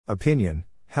Opinion,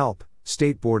 help,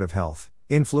 State Board of Health,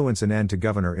 influence an end to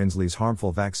Governor Inslee's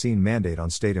harmful vaccine mandate on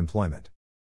state employment.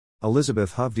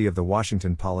 Elizabeth Hovde of the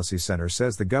Washington Policy Center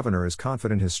says the governor is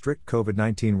confident his strict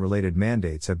COVID-19 related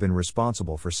mandates have been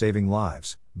responsible for saving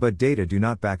lives, but data do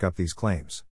not back up these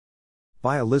claims.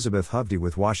 By Elizabeth Hovde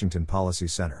with Washington Policy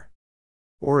Center.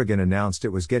 Oregon announced it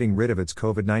was getting rid of its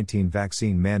COVID-19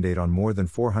 vaccine mandate on more than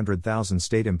 400,000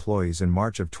 state employees in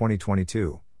March of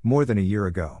 2022, more than a year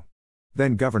ago.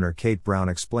 Then Governor Kate Brown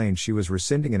explained she was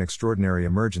rescinding an extraordinary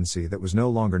emergency that was no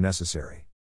longer necessary.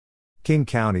 King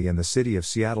County and the City of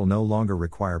Seattle no longer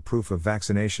require proof of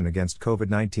vaccination against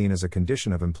COVID-19 as a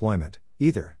condition of employment,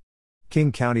 either.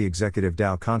 King County Executive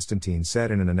Dow Constantine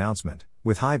said in an announcement,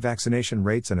 "With high vaccination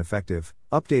rates and effective,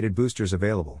 updated boosters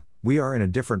available, we are in a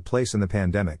different place in the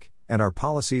pandemic, and our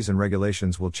policies and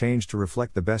regulations will change to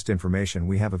reflect the best information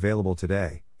we have available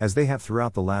today, as they have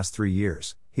throughout the last 3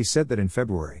 years," he said that in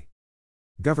February.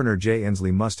 Governor Jay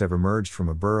Inslee must have emerged from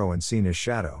a burrow and seen his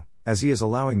shadow, as he is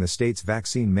allowing the state's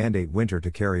vaccine mandate winter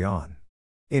to carry on.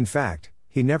 In fact,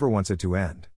 he never wants it to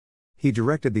end. He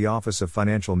directed the Office of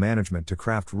Financial Management to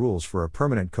craft rules for a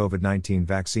permanent COVID-19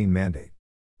 vaccine mandate.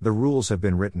 The rules have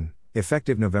been written,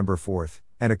 effective November 4,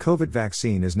 and a COVID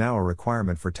vaccine is now a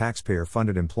requirement for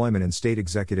taxpayer-funded employment in state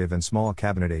executive and small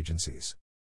cabinet agencies.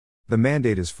 The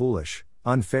mandate is foolish,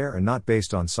 unfair and not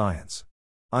based on science.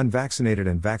 Unvaccinated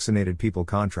and vaccinated people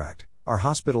contract, are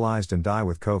hospitalized and die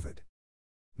with COVID.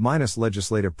 Minus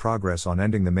legislative progress on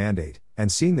ending the mandate, and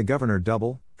seeing the governor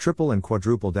double, triple and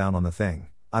quadruple down on the thing,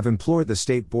 I've implored the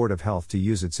State Board of Health to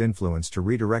use its influence to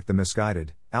redirect the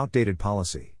misguided, outdated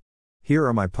policy. Here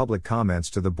are my public comments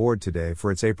to the board today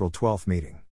for its April 12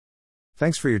 meeting.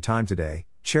 Thanks for your time today,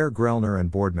 Chair Grellner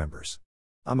and board members.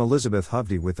 I'm Elizabeth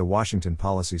Hovde with the Washington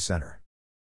Policy Center.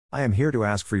 I am here to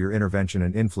ask for your intervention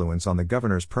and influence on the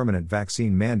governor's permanent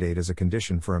vaccine mandate as a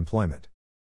condition for employment.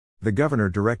 The governor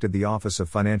directed the Office of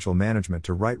Financial Management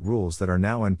to write rules that are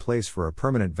now in place for a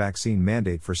permanent vaccine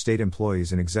mandate for state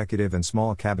employees in executive and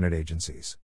small cabinet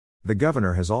agencies. The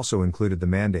governor has also included the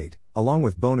mandate, along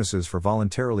with bonuses for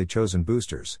voluntarily chosen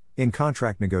boosters, in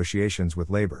contract negotiations with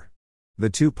labor. The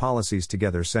two policies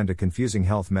together send a confusing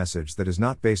health message that is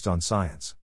not based on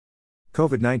science.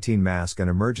 COVID-19 mask and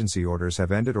emergency orders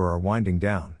have ended or are winding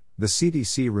down. The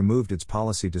CDC removed its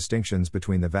policy distinctions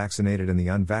between the vaccinated and the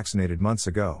unvaccinated months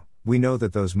ago. We know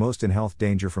that those most in health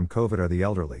danger from COVID are the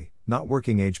elderly, not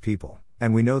working age people,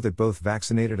 and we know that both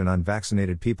vaccinated and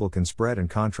unvaccinated people can spread and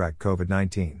contract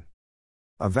COVID-19.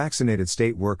 A vaccinated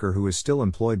state worker who is still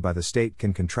employed by the state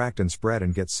can contract and spread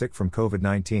and get sick from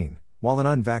COVID-19, while an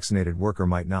unvaccinated worker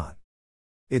might not.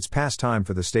 It's past time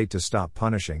for the state to stop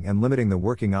punishing and limiting the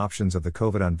working options of the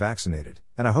COVID unvaccinated,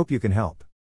 and I hope you can help.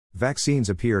 Vaccines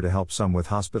appear to help some with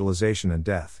hospitalization and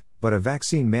death, but a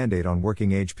vaccine mandate on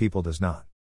working age people does not.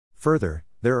 Further,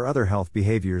 there are other health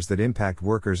behaviors that impact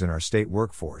workers in our state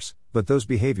workforce, but those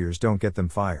behaviors don't get them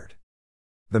fired.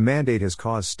 The mandate has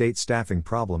caused state staffing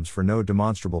problems for no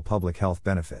demonstrable public health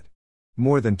benefit.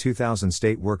 More than 2,000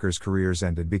 state workers' careers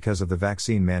ended because of the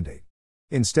vaccine mandate.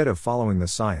 Instead of following the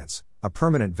science, a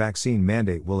permanent vaccine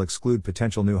mandate will exclude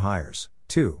potential new hires,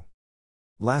 too.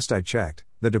 Last I checked,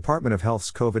 the Department of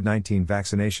Health's COVID-19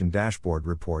 vaccination dashboard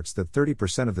reports that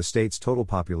 30% of the state's total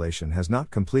population has not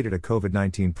completed a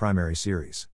COVID-19 primary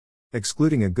series.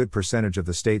 Excluding a good percentage of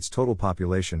the state's total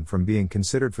population from being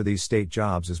considered for these state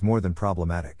jobs is more than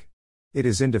problematic. It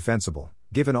is indefensible,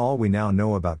 given all we now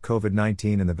know about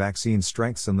COVID-19 and the vaccine's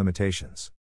strengths and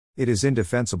limitations. It is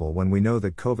indefensible when we know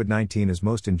that COVID-19 is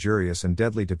most injurious and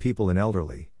deadly to people in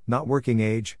elderly, not working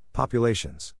age,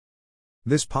 populations.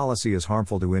 This policy is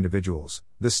harmful to individuals,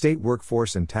 the state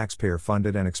workforce and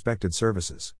taxpayer-funded and expected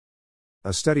services.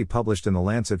 A study published in The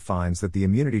Lancet finds that the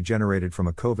immunity generated from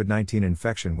a COVID-19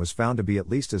 infection was found to be at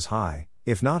least as high,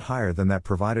 if not higher than that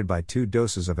provided by 2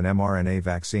 doses of an mRNA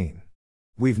vaccine.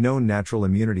 We've known natural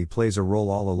immunity plays a role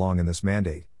all along in this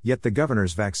mandate, yet the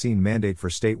governor's vaccine mandate for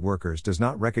state workers does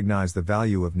not recognize the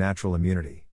value of natural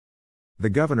immunity. The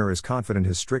governor is confident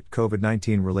his strict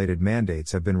COVID-19 related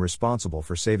mandates have been responsible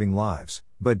for saving lives,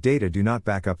 but data do not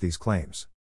back up these claims.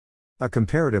 A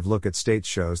comparative look at states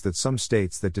shows that some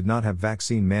states that did not have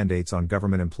vaccine mandates on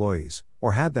government employees,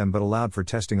 or had them but allowed for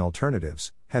testing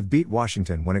alternatives, have beat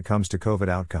Washington when it comes to COVID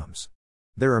outcomes.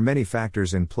 There are many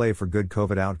factors in play for good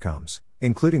COVID outcomes,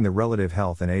 including the relative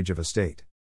health and age of a state.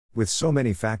 With so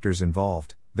many factors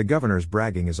involved, the governor's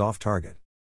bragging is off target.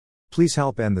 Please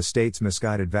help end the state's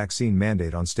misguided vaccine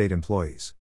mandate on state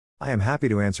employees. I am happy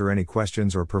to answer any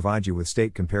questions or provide you with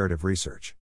state comparative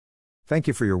research. Thank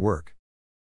you for your work.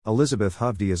 Elizabeth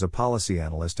Hovde is a policy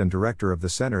analyst and director of the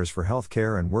Centers for Health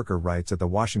Care and Worker Rights at the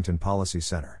Washington Policy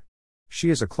Center.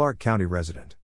 She is a Clark County resident.